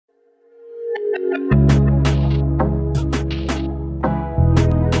Thank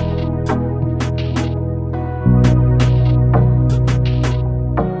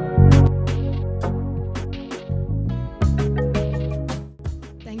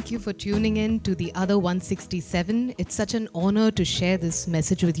you for tuning in to the other 167. It's such an honor to share this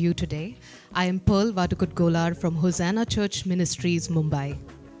message with you today. I am Pearl Gollar from Hosanna Church Ministries, Mumbai.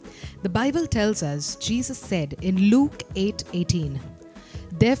 The Bible tells us, Jesus said in Luke 8:18,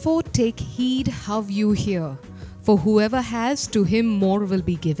 "Therefore take heed how you hear, for whoever has, to him more will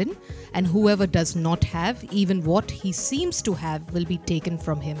be given, and whoever does not have, even what he seems to have will be taken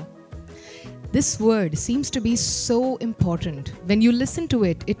from him." This word seems to be so important. When you listen to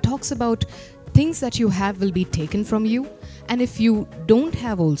it, it talks about things that you have will be taken from you. And if you don't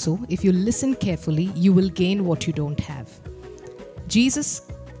have also, if you listen carefully, you will gain what you don't have. Jesus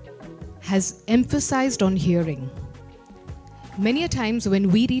has emphasized on hearing. Many a times when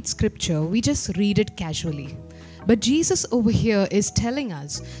we read scripture, we just read it casually. But Jesus over here is telling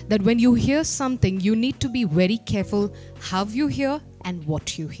us that when you hear something, you need to be very careful how you hear and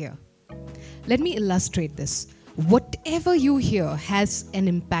what you hear. Let me illustrate this. Whatever you hear has an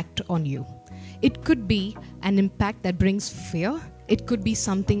impact on you. It could be an impact that brings fear. It could be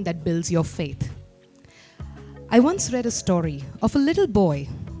something that builds your faith. I once read a story of a little boy,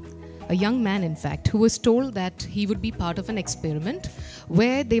 a young man in fact, who was told that he would be part of an experiment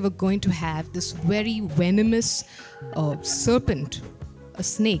where they were going to have this very venomous serpent, a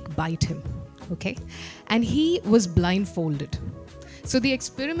snake, bite him. Okay? And he was blindfolded. So the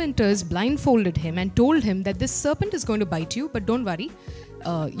experimenters blindfolded him and told him that this serpent is going to bite you, but don't worry,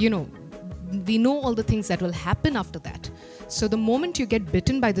 we know all the things that will happen after that. So the moment you get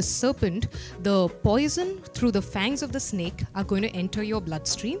bitten by the serpent, the poison through the fangs of the snake are going to enter your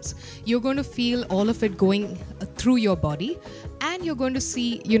bloodstreams. You're going to feel all of it going through your body, and you're going to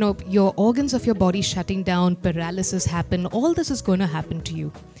see, your organs of your body shutting down, paralysis happen. All this is going to happen to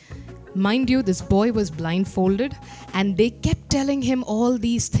you. Mind you, this boy was blindfolded and they kept telling him all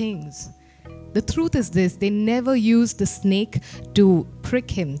these things. The truth is this, they never used the snake to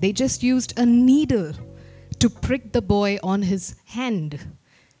prick him. They just used a needle to prick the boy on his hand.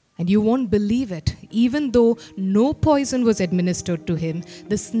 And you won't believe it, even though no poison was administered to him,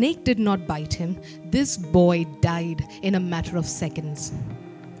 the snake did not bite him, this boy died in a matter of seconds.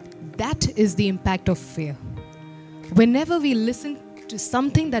 That is the impact of fear. Whenever we listen to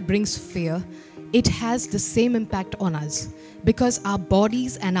something that brings fear, it has the same impact on us, because our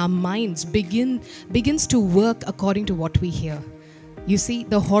bodies and our minds begins to work according to what we hear. You see,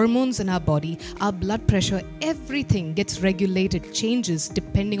 the hormones in our body, our blood pressure, everything gets regulated, changes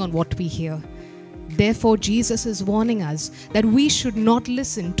depending on what we hear. Therefore, Jesus is warning us that we should not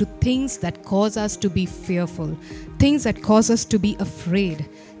listen to things that cause us to be fearful, things that cause us to be afraid,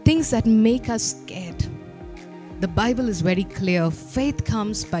 things that make us scared. The Bible is very clear. Faith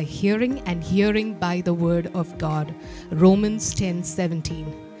comes by hearing, and hearing by the word of God. Romans 10:17.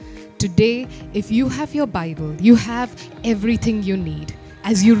 Today, if you have your Bible, you have everything you need.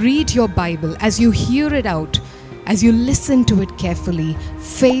 As you read your Bible, as you hear it out, as you listen to it carefully,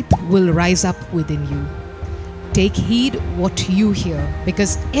 faith will rise up within you. Take heed what you hear,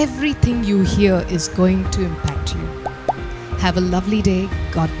 because everything you hear is going to impact you. Have a lovely day.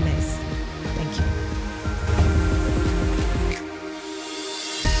 God bless.